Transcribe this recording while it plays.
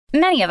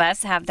Many of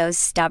us have those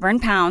stubborn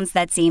pounds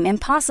that seem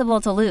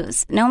impossible to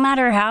lose, no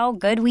matter how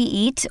good we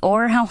eat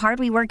or how hard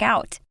we work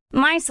out.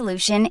 My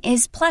solution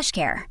is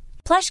PlushCare.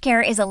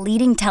 PlushCare is a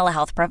leading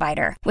telehealth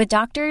provider with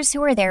doctors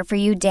who are there for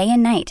you day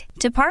and night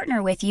to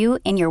partner with you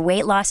in your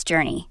weight loss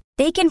journey.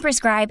 They can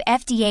prescribe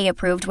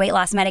FDA-approved weight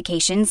loss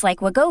medications like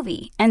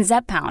Wegovy and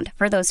Zepbound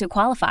for those who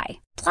qualify.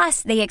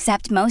 Plus, they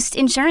accept most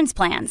insurance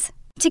plans.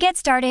 To get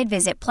started,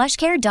 visit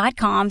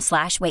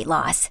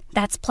plushcare.com/weightloss.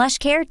 That's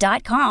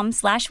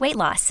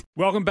plushcare.com/weightloss.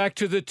 Welcome back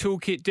to the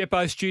Toolkit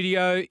Depot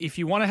studio. If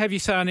you want to have your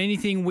say on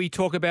anything we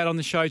talk about on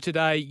the show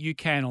today, you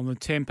can on the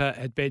Temper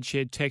at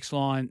Bedshed text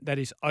line. That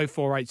is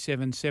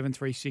 0487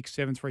 736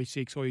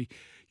 736. Or you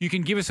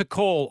can give us a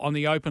call on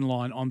the open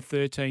line on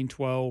 13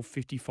 12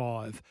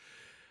 55.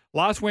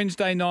 Last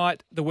Wednesday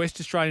night, the West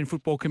Australian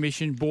Football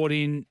Commission brought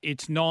in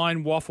its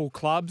 9 waffle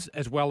clubs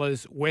as well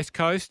as West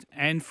Coast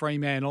and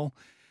Fremantle,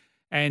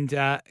 and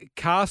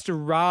cast a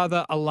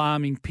rather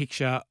alarming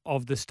picture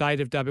of the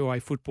state of WA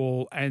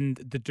football and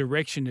the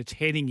direction it's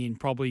heading in,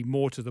 probably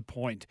more to the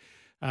point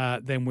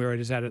than where it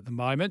is at the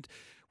moment.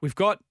 We've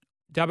got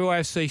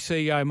WAFC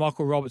CEO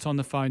Michael Roberts on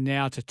the phone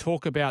now to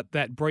talk about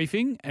that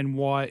briefing and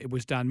why it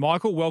was done.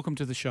 Michael, welcome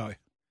to the show.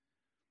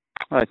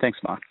 Hi, thanks,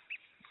 Mark.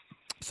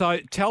 So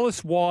tell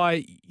us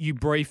why you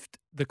briefed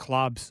the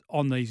clubs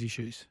on these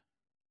issues.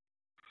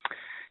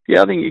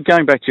 Yeah, I think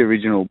going back to your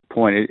original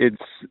point, it's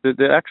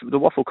the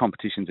waffle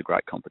competition's a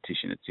great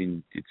competition. It's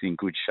in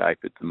good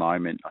shape at the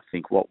moment. I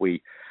think what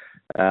we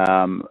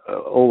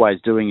always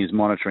doing is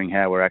monitoring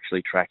how we're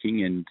actually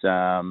tracking, and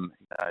some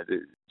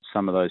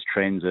of those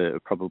trends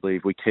are probably,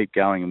 if we keep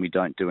going and we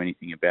don't do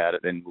anything about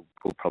it, then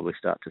we'll probably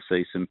start to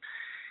see some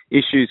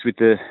issues with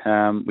the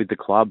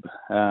clubs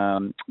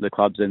and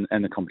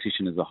the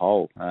competition as a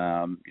whole.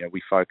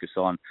 We focus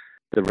on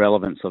the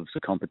relevance of the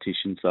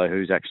competition, so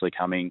who's actually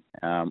coming,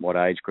 what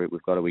age group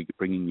we've got, are we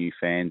bringing new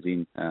fans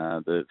in,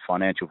 the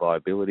financial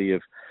viability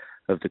of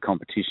the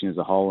competition as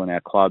a whole and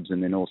our clubs,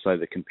 and then also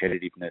the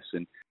competitiveness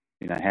and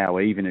how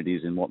even it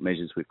is and what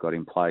measures we've got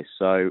in place.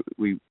 So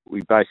we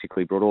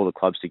basically brought all the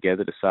clubs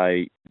together to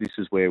say this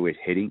is where we're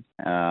heading.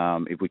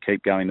 If we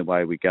keep going the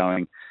way we're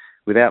going,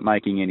 without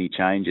making any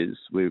changes,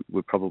 we're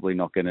probably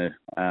not going to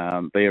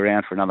be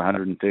around for another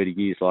 130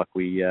 years like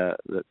the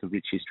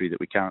rich history that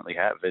we currently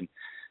have. And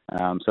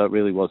so it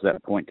really was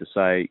that point to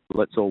say,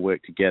 let's all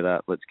work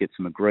together. Let's get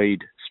some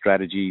agreed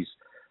strategies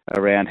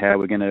around how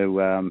we're going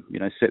to,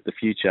 set the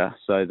future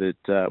so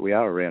that we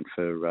are around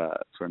for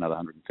another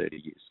 130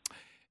 years.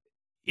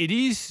 It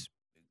is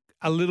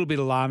a little bit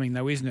alarming,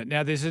 though, isn't it?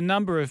 Now, there's a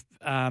number of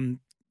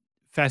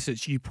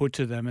facets you put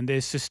to them, and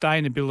there's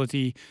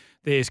sustainability,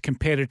 there's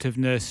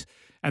competitiveness,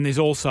 and there's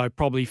also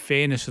probably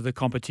fairness of the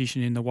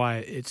competition in the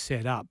way it's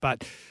set up.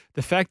 But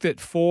the fact that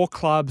 4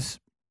 clubs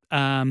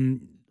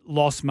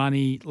lost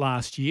money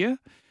last year,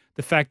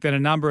 the fact that a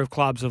number of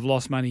clubs have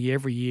lost money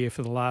every year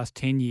for the last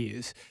 10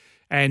 years,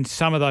 and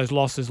some of those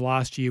losses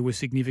last year were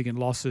significant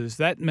losses,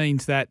 that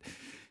means that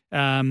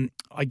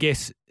I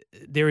guess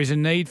there is a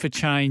need for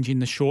change in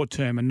the short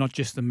term and not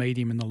just the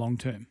medium and the long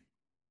term.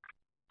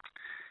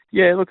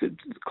 Yeah, look,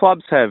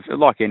 clubs have,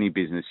 like any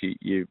business,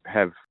 you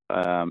have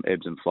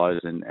ebbs and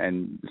flows,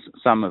 and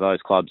some of those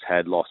clubs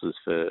had losses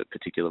for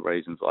particular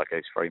reasons, like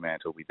East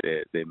Fremantle with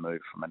their move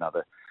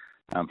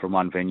from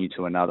one venue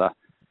to another.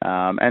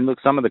 And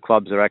look, some of the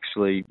clubs are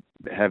actually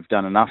have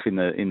done enough in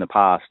the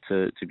past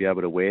to be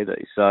able to wear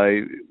these.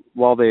 So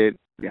while they're,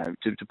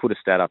 to put a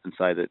stat up and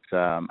say that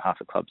half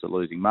the clubs are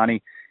losing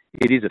money,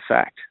 it is a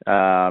fact,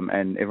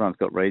 and everyone's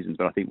got reasons.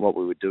 But I think what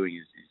we were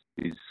doing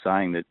is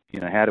saying that,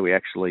 how do we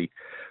actually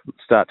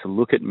start to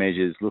look at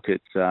measures, look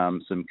at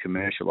some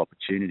commercial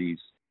opportunities,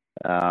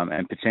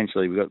 and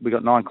potentially we've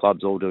got 9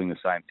 clubs all doing the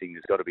same thing.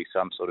 There's got to be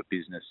some sort of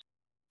business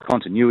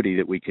continuity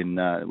that we can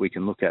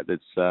look at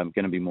that's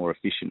going to be more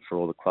efficient for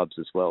all the clubs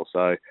as well.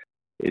 So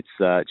it's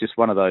just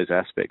one of those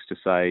aspects to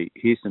say,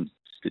 here's some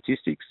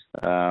statistics.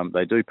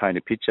 They do paint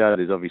a picture.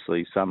 There's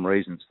obviously some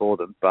reasons for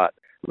them, but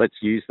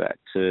let's use that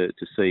to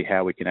see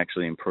how we can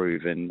actually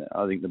improve. And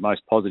I think the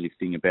most positive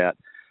thing about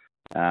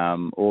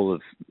all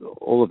of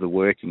the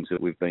workings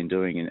that we've been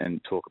doing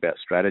and talk about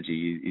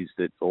strategy is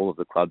that all of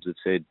the clubs have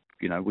said,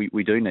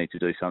 we do need to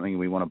do something and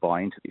we want to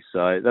buy into this.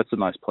 So that's the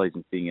most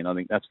pleasing thing, and I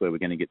think that's where we're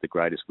going to get the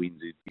greatest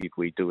wins if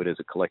we do it as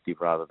a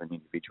collective rather than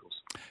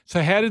individuals.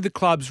 So how did the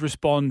clubs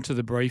respond to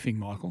the briefing,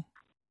 Michael?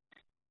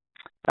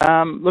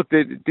 Look,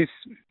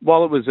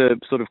 while it was a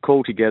sort of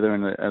call together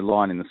and a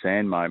line in the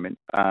sand moment,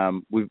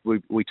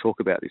 we talk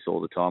about this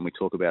all the time. We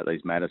talk about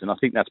these matters, and I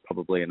think that's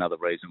probably another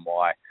reason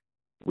why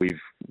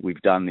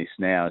we've done this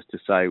now, is to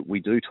say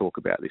we do talk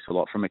about this a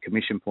lot. From a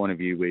commission point of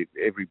view,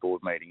 every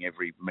board meeting,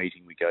 every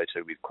meeting we go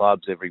to with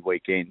clubs, every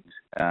weekend,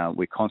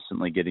 we're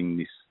constantly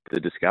getting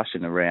the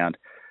discussion around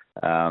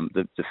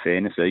the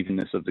fairness,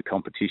 evenness of the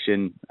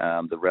competition,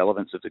 the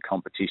relevance of the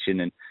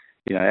competition. And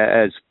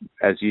as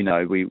you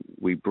know,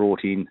 we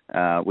brought in,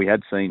 we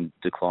had seen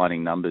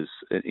declining numbers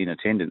in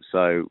attendance,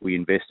 so we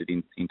invested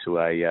into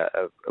a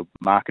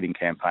marketing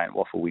campaign,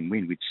 Waffle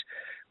Win-Win, which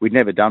we'd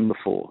never done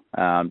before,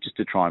 just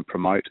to try and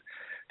promote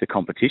the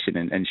competition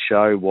and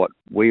show what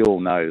we all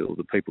know, or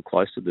the people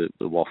close to the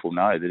WAFL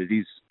know,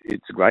 that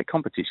it's a great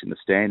competition. The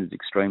standard's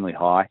extremely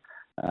high.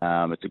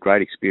 It's a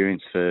great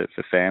experience for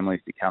families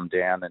to come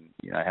down and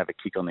have a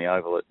kick on the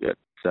oval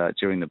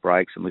during the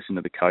breaks and listen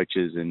to the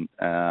coaches, and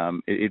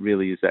it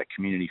really is that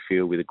community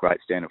feel with a great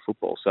standard of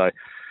football. So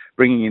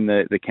bringing in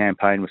the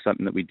campaign was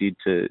something that we did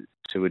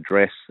to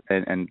address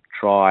and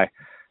try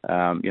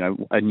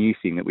a new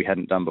thing that we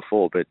hadn't done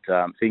before. But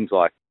things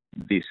like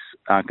this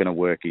aren't going to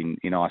work in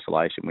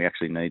isolation. We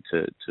actually need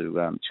to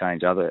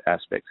change other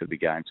aspects of the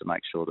game to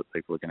make sure that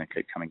people are going to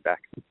keep coming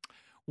back.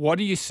 What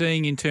are you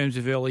seeing in terms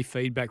of early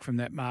feedback from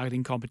that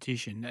marketing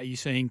competition? Are you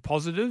seeing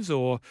positives,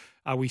 or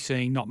are we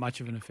seeing not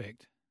much of an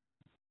effect?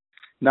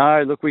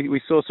 No, look,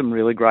 we saw some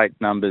really great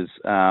numbers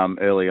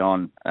early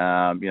on.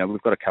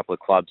 We've got a couple of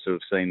clubs who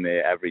have seen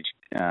their average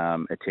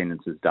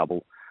attendances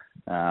double,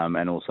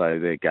 and also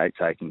their gate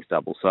takings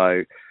double.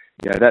 So,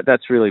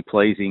 that's really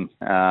pleasing.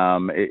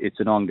 It's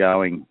an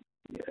ongoing.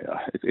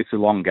 It's a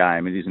long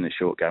game. It isn't a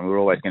short game. We're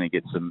always going to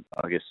get some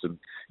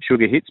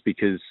sugar hits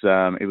because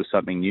it was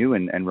something new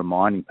and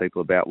reminding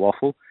people about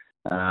WAFL.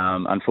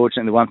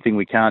 Unfortunately, the one thing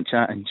we can't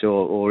change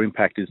or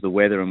impact is the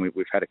weather, and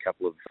we've had a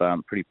couple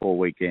of pretty poor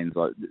weekends.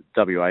 Like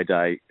WA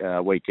Day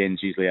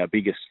weekends, usually our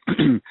biggest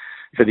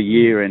for the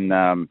year, and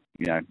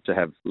to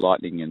have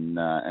lightning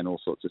and all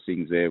sorts of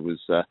things there was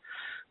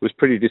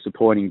pretty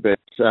disappointing. But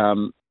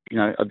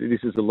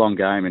this is a long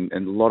game, and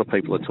a lot of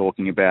people are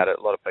talking about it.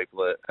 A lot of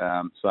people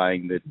are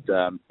saying that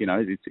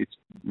it's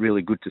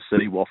really good to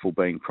see WAFL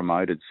being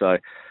promoted. So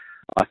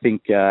I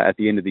think at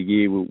the end of the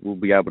year we'll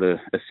be able to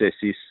assess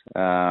this.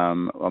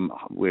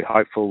 We're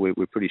hopeful.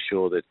 We're pretty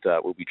sure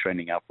that we'll be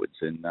trending upwards,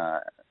 and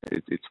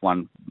it's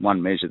one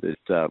measure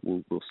that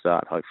we'll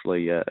start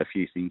hopefully a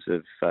few things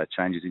of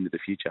changes into the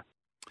future.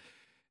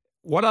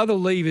 What other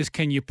levers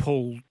can you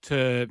pull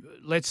to,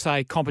 let's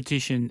say,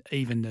 competition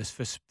evenness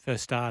for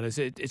starters?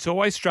 It's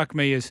always struck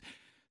me as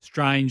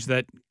strange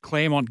that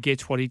Claremont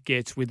gets what it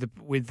gets with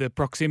the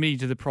proximity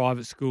to the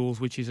private schools,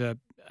 which is a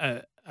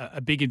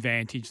big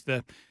advantage.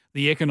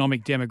 The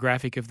economic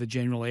demographic of the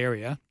general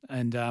area,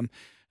 and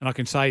I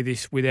can say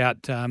this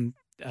without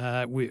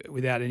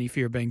any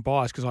fear of being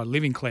biased because I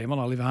live in Claremont.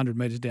 I live 100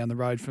 metres down the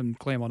road from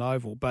Claremont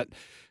Oval. But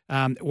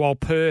while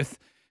Perth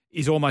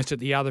is almost at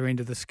the other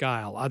end of the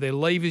scale, are there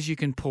levers you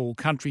can pull,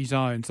 country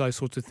zones, those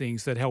sorts of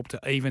things that help to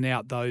even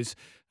out those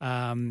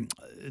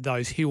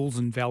hills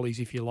and valleys,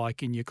 if you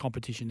like, in your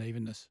competition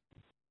evenness?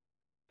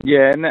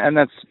 Yeah, and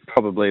that's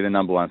probably the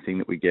number one thing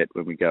that we get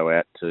when we go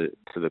out to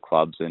the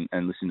clubs and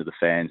listen to the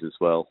fans as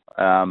well.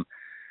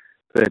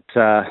 But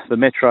the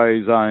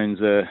metro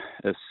zones are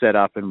set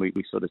up, and we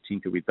sort of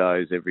tinker with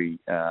those every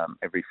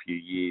few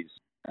years.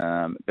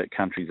 But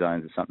country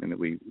zones are something that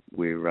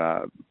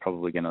we're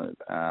probably going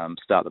to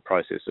start the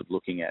process of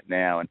looking at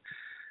now. And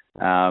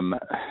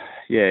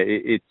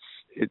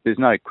there's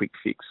no quick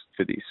fix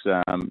for this. The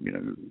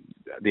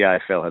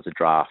AFL has a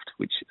draft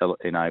which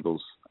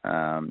enables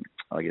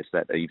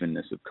that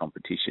evenness of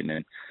competition,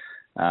 and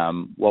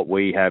what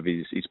we have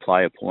is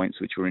player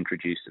points, which were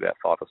introduced about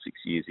 5 or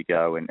 6 years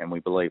ago, and we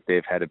believe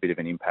they've had a bit of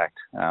an impact.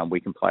 We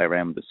can play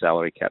around with the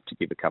salary cap to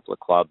give a couple of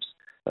clubs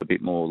a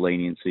bit more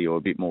leniency or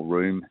a bit more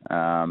room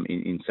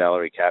in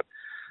salary cap,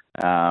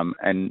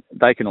 and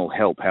they can all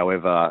help.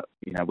 However,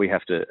 we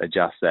have to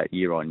adjust that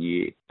year on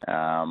year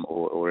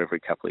or every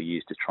couple of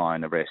years to try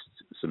and arrest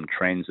some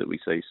trends that we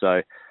see.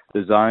 So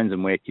the zones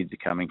and where kids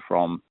are coming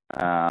from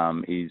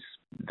is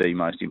the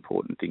most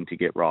important thing to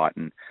get right.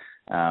 And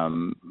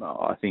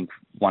I think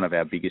one of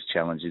our biggest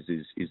challenges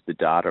is the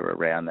data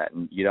around that.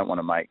 And you don't want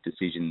to make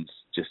decisions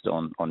just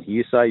on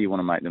hearsay. You want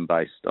to make them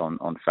based on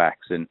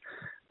facts. And,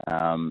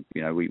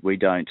 we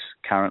don't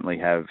currently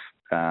have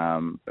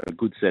a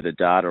good set of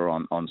data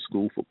on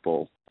school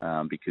football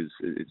because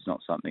it's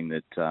not something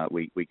that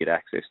we get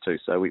access to.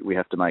 So we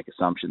have to make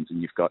assumptions,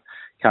 and you've got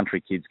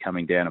country kids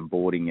coming down and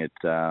boarding at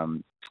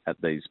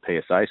these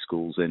PSA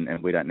schools,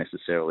 and we don't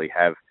necessarily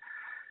have.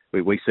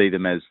 We see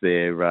them as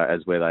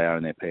as where they are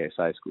in their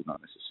PSA school,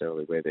 not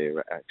necessarily where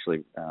they're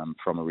actually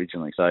from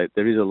originally. So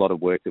there is a lot of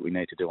work that we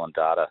need to do on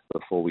data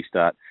before we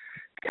start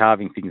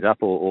carving things up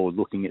or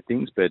looking at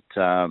things. But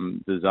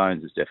the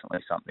zones is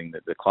definitely something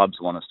that the clubs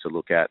want us to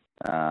look at,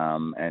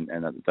 and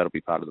that'll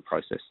be part of the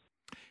process.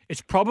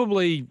 It's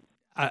probably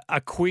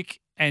a quick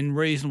and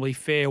reasonably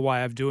fair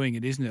way of doing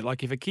it, isn't it?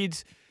 Like if a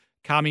kid's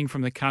coming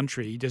from the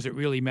country, does it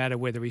really matter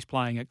whether he's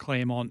playing at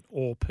Claremont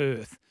or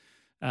Perth?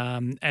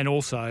 And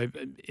also,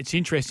 it's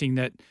interesting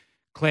that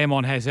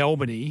Claremont has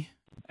Albany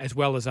as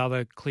well as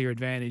other clear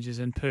advantages,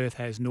 and Perth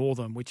has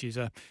Northern, which is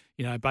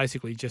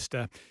basically just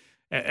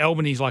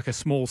Albany's like a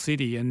small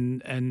city,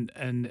 and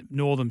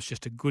Northern's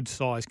just a good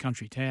sized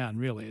country town.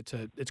 Really,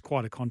 it's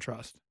quite a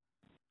contrast.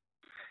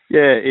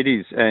 Yeah, it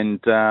is,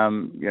 and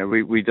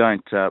we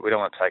don't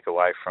want to take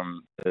away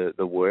from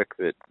the work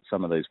that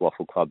some of these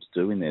WAFL clubs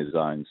do in their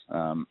zones.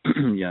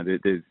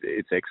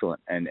 It's excellent,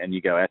 and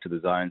you go out to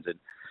the zones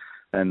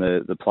and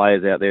the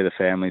players out there, the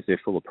families,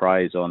 they're full of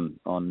praise on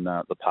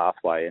the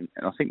pathway, and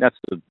I think that's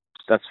the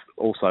that's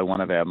also one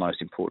of our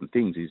most important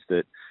things, is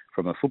that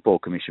from a Football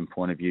Commission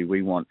point of view,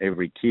 we want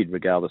every kid,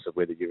 regardless of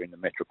whether you're in the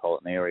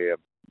metropolitan area,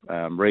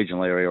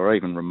 regional area, or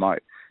even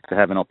remote, to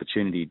have an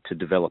opportunity to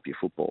develop your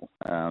football.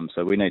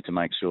 So we need to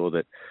make sure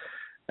that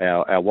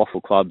our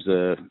waffle clubs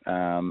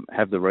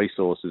have the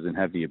resources and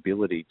have the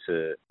ability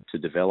to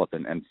develop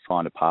and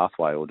find a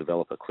pathway, or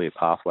develop a clear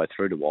pathway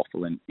through to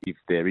waffle. And if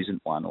there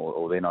isn't one,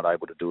 or they're not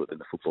able to do it, then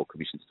the Football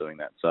Commission's doing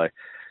that. So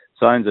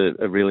zones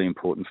are really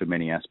important for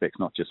many aspects,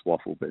 not just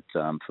waffle, but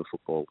for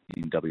football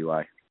in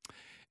WA.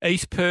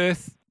 East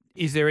Perth,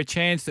 is there a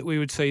chance that we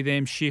would see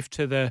them shift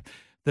to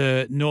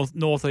the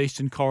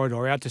northeastern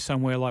corridor out to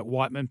somewhere like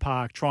Whiteman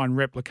Park, try and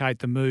replicate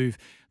the move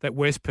that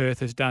West Perth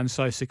has done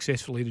so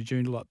successfully to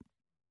Joondalup?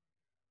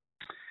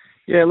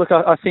 Yeah, look,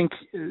 I think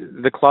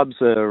the clubs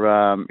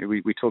are,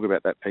 we talk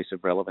about that piece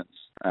of relevance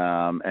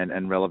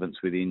and relevance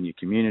within your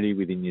community,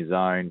 within your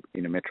zone,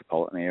 in a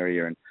metropolitan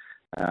area, and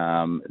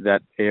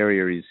that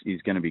area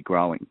is going to be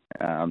growing.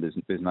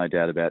 There's no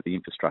doubt about the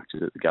infrastructure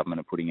that the government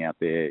are putting out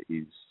there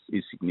is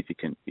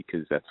significant,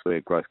 because that's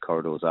where growth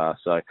corridors are.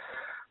 So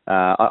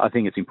I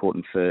think it's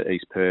important for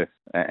East Perth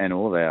and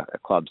all of our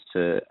clubs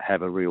to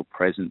have a real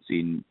presence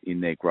in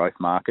their growth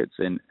markets,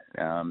 and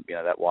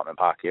that Whiteman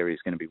Park area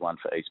is going to be one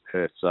for East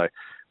Perth. So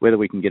whether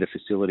we can get a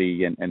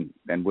facility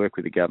and work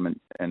with the government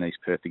and East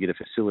Perth to get a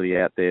facility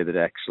out there that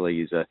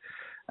actually is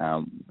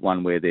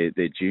one where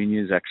their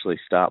juniors actually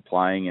start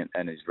playing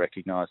and is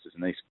recognised as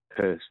an East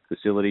Perth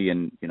facility,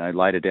 and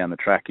later down the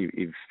track,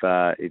 if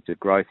the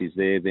growth is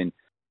there, then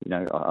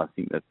I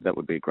think that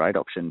would be a great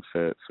option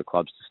for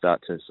clubs to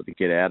start to sort of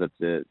get out of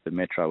the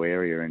metro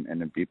area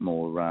and a bit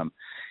more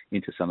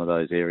into some of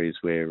those areas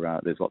where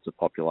there's lots of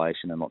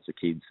population and lots of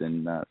kids.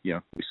 And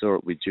we saw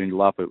it with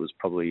Joondalup. It was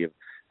probably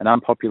an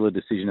unpopular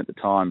decision at the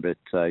time, but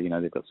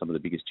they've got some of the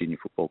biggest junior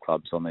football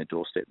clubs on their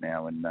doorstep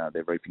now, and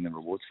they're reaping the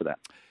rewards for that.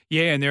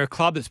 Yeah, and they're a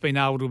club that's been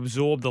able to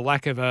absorb the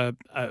lack of a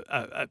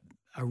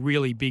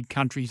really big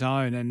country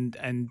zone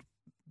and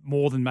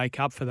more than make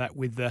up for that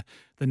with the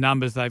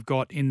numbers they've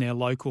got in their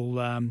local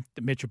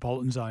the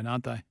metropolitan zone,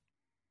 aren't they?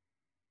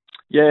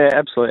 Yeah,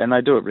 absolutely, and they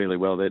do it really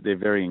well. They're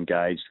very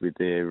engaged with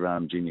their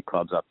junior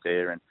clubs up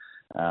there,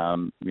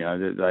 and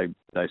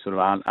they sort of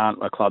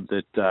aren't a club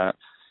that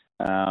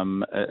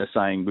are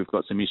saying we've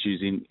got some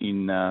issues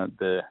in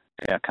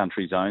our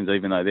country zones,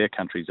 even though their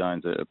country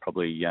zones are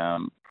probably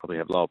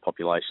have lower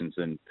populations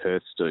than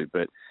Perth's do,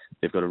 but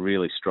they've got a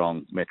really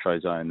strong metro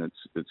zone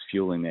that's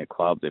fueling their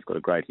club. They've got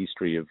a great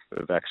history of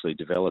actually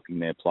developing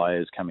their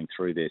players coming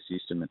through their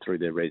system and through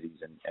their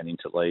resis and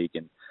into league.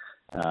 And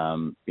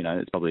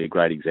it's probably a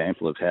great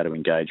example of how to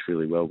engage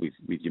really well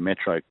with your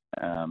metro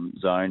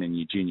zone and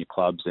your junior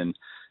clubs and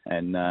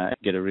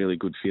get a really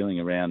good feeling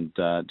around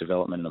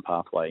development and a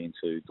pathway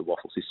into the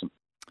waffle system.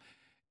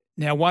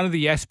 Now, one of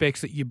the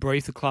aspects that you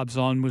briefed the clubs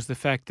on was the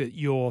fact that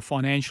your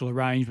financial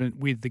arrangement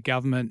with the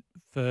government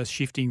for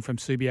shifting from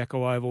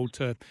Subiaco Oval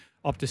to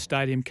Optus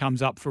Stadium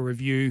comes up for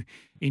review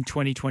in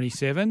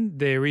 2027.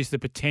 There is the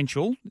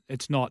potential,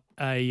 it's not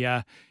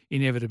a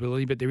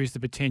inevitability, but there is the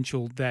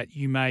potential that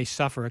you may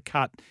suffer a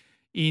cut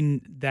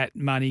in that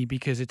money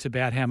because it's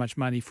about how much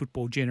money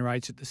football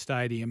generates at the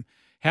stadium.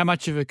 How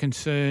much of a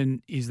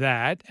concern is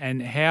that,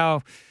 and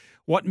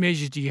what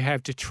measures do you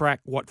have to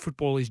track what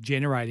football is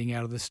generating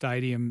out of the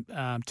stadium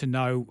to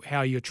know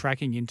how you're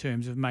tracking in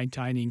terms of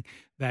maintaining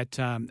that?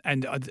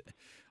 And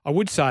I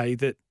would say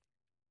that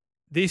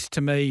this,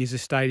 to me, is a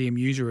stadium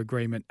user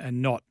agreement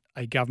and not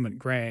a government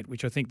grant,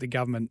 which I think the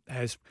government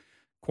has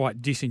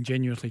quite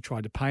disingenuously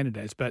tried to paint it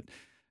as. But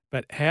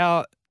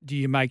how do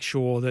you make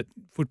sure that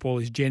football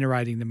is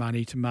generating the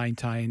money to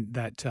maintain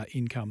that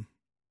income?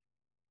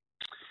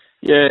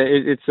 Yeah,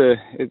 it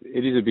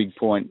is a big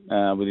point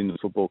within the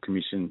Football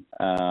Commission.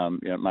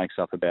 It makes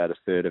up about a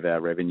third of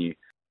our revenue,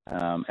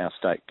 our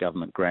state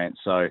government grant.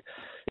 So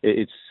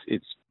it's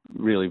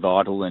really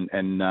vital,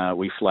 and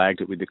we flagged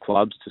it with the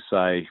clubs to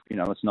say,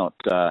 it's not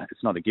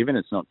a given,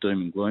 it's not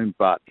doom and gloom,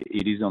 but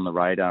it is on the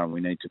radar, and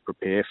we need to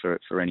prepare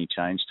for any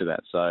change to that.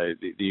 So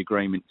the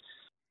agreement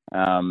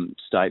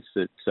states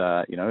that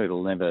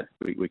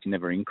we can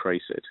never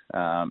increase it.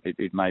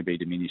 It may be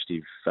diminished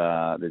if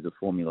there's a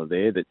formula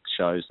there that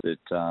shows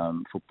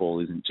that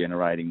football isn't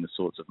generating the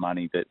sorts of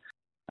money that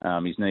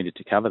is needed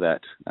to cover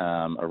that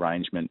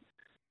arrangement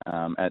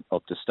at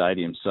Optus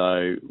Stadium.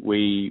 So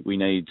we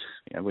need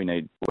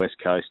West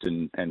Coast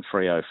and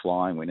Freo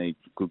flying. We need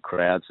good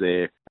crowds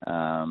there.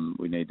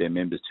 We need their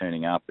members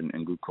turning up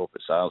and good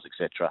corporate sales,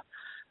 etc.,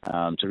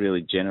 to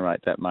really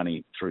generate that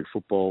money through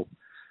football.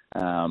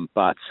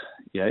 But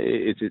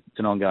it's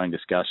an ongoing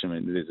discussion. I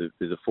mean,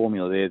 there's a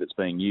formula there that's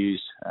being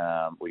used.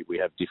 We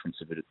have difference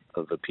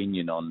of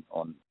opinion on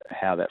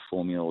how that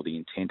formula, or the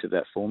intent of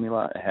that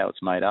formula, how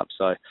it's made up.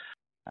 So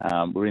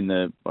we're in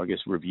the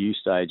review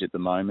stage at the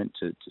moment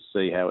to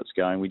see how it's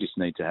going. We just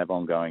need to have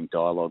ongoing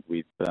dialogue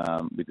with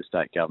the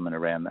state government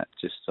around that.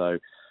 Just so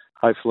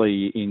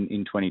hopefully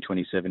in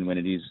 2027, when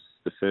it is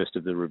the first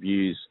of the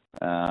reviews,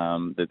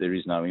 that there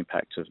is no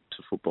impact to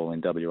football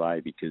in WA,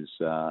 because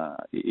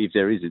if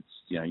there is, it's,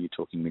 you're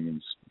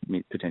talking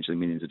potentially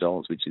millions of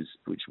dollars,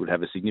 which would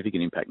have a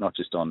significant impact not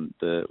just on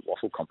the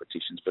waffle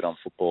competitions but on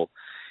football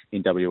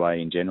in WA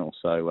in general.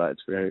 So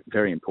it's very,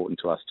 very important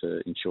to us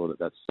to ensure that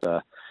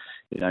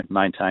that's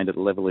maintained at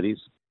the level it is.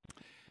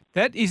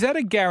 Is that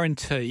a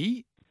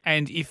guarantee?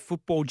 And if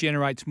football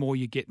generates more,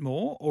 you get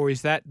more, or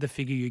is that the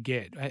figure you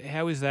get?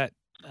 How is that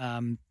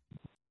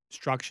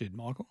structured,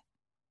 Michael?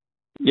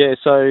 Yeah,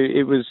 so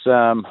it was.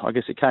 I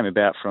guess it came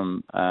about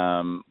from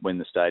when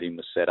the stadium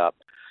was set up,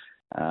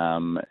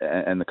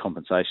 and the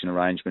compensation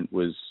arrangement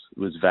was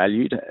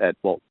valued at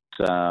what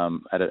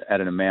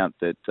at an amount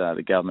that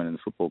the government and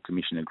the Football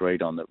Commission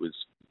agreed on, that was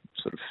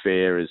sort of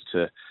fair as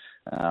to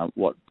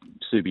what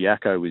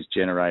Subiaco was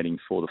generating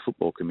for the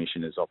Football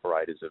Commission as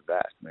operators of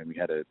that. I mean, we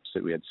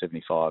had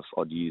 75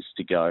 odd years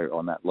to go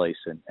on that lease,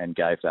 and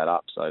gave that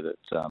up so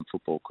that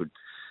football could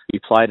be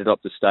played at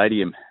Optus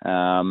Stadium.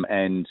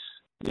 And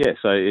yeah,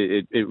 so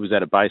it was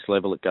at a base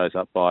level. It goes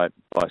up by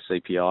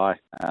CPI.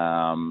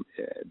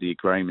 The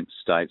agreement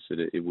states that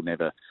it will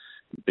never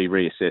be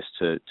reassessed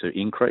to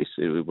increase.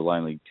 It will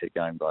only keep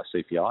going by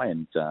CPI.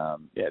 And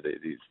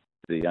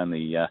the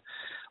only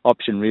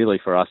option really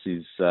for us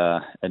is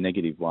a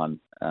negative one,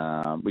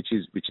 which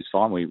is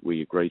fine.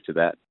 We agree to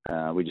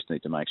that. We just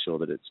need to make sure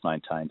that it's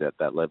maintained at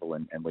that level,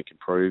 and we can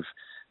prove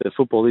that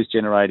football is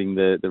generating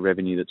the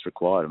revenue that's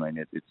required. I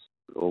mean, it's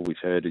all we've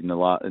heard in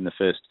the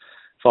first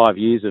 5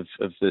 years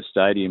of the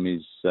stadium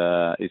is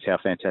how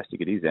fantastic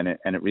it is, and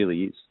it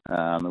really is.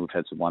 And we've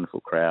had some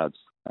wonderful crowds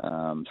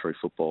through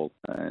football,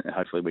 and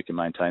hopefully we can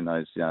maintain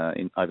those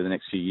over the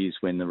next few years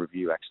when the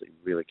review actually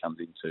really comes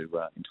into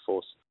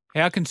force.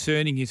 How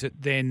concerning is it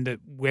then that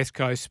West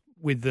Coast,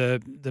 with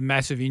the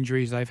massive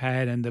injuries they've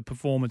had and the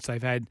performance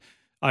they've had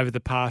over the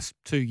past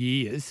 2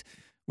 years,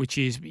 which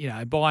is,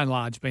 by and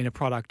large been a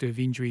product of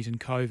injuries and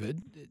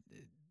COVID,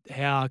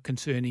 how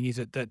concerning is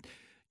it that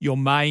your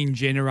main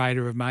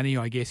generator of money,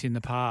 I guess, in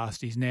the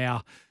past is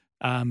now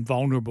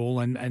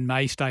vulnerable and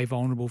may stay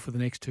vulnerable for the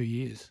next 2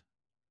 years?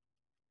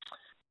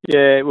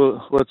 Yeah,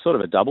 well, it's sort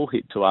of a double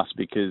hit to us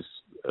because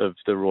of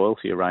the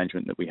royalty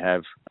arrangement that we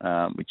have,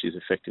 which is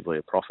effectively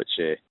a profit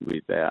share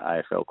with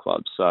our AFL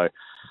clubs. So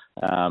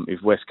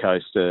if West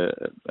Coast are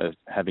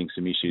having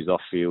some issues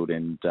off-field,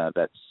 and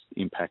that's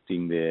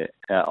impacting their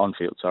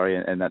on-field,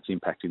 and that's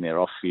impacting their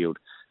off-field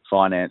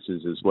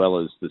finances as well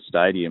as the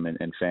stadium,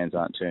 and fans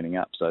aren't turning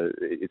up, so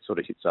it sort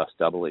of hits us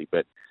doubly.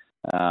 But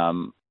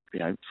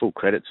full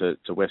credit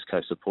to West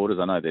Coast supporters.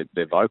 I know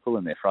they're vocal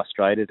and they're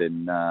frustrated,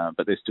 and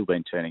but they've still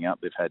been turning up.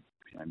 They've had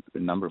a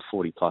number of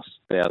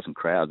 40,000+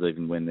 crowds,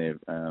 even when they're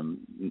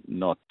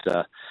not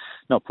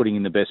putting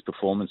in the best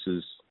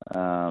performances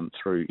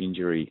through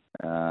injury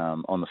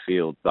on the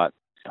field. But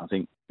I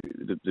think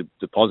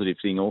the positive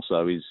thing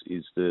also is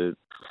the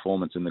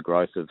performance and the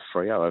growth of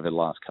Freo over the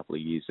last couple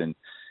of years, and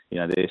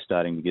they're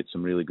starting to get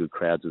some really good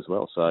crowds as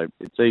well. So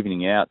it's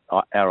evening out.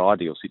 Our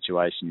ideal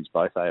situation is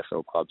both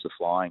AFL clubs are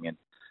flying and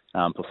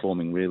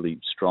performing really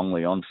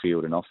strongly on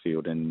field and off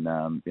field, and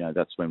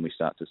that's when we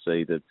start to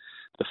see the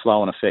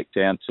flow and effect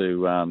down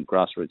to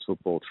grassroots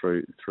football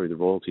through the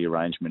royalty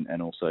arrangement,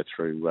 and also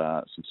through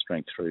some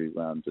strength through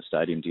the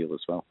stadium deal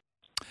as well.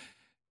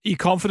 Are you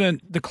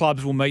confident the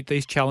clubs will meet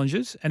these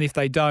challenges? And if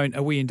they don't,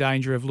 are we in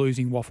danger of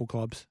losing waffle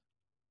clubs?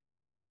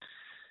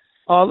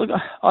 Oh, look,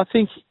 I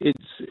think it's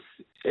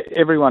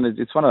one of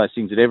those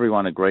things that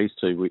everyone agrees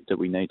to, that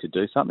we need to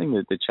do something.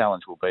 That the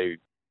challenge will be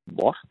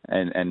what,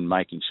 and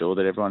making sure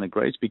that everyone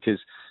agrees, because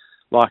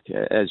like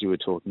as you were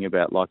talking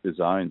about, like the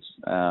zones,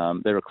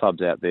 there are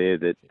clubs out there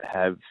that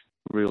have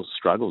real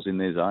struggles in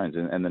their zones,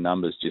 and the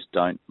numbers just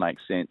don't make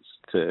sense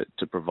to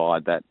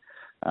provide that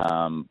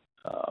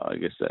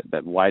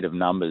that weight of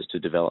numbers to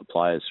develop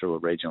players through a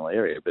regional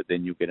area. But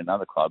then you'll get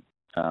another club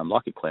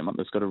like at Claremont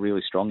that's got a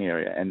really strong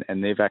area,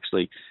 and they've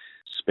actually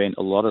spent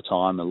a lot of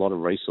time, a lot of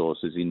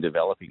resources in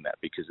developing that,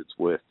 because it's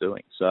worth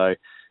doing. So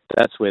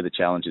that's where the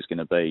challenge is going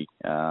to be.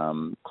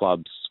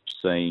 Clubs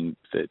seeing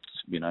that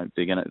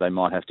they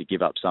might have to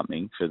give up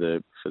something for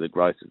the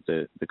growth of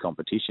the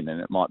competition,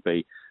 and it might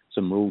be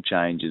some rule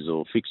changes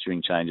or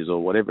fixturing changes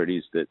or whatever it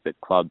is that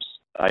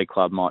a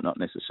club might not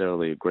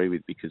necessarily agree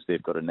with, because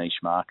they've got a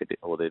niche market,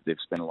 or they've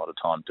spent a lot of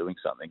time doing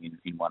something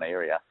in one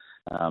area.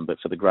 But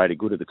for the greater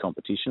good of the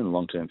competition and the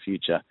long-term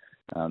future,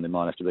 there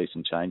might have to be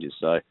some changes.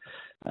 So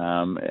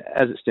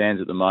as it stands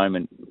at the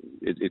moment,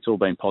 it's all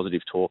been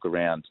positive talk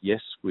around,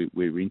 yes,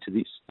 we're into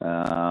this.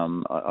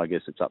 I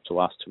guess it's up to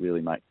us to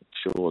really make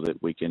sure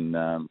that we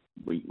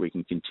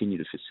can continue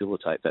to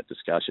facilitate that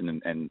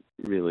discussion, and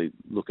really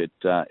look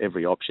at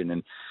every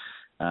option,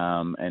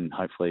 and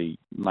hopefully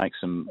make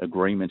some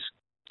agreement,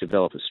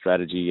 develop a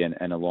strategy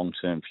and a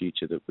long-term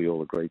future that we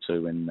all agree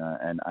to, and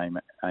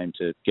aim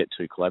to get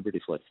to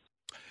collaboratively.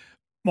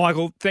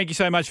 Michael, thank you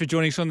so much for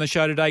joining us on the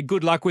show today.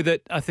 Good luck with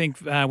it. I think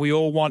we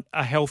all want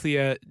a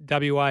healthier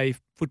WA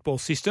football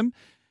system.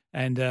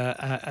 and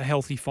a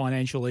healthy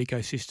financial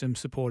ecosystem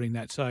supporting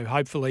that. So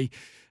hopefully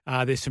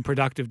there's some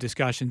productive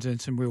discussions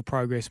and some real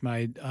progress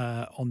made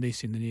on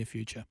this in the near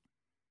future.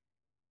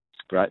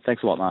 Great.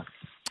 Thanks a lot, Mark.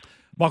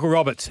 Michael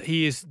Roberts,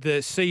 he is the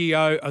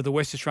CEO of the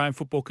West Australian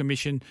Football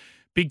Commission.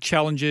 Big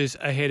challenges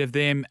ahead of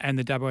them and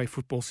the WA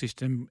football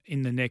system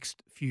in the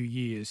next few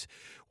years.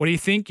 What do you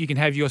think? You can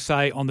have your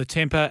say on the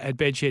Temper at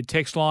Bedshed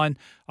text line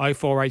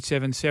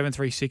 0487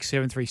 736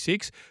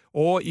 736,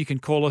 or you can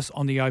call us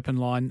on the open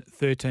line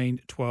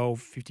 13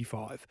 12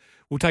 55.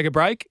 We'll take a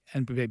break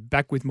and we'll be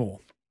back with more.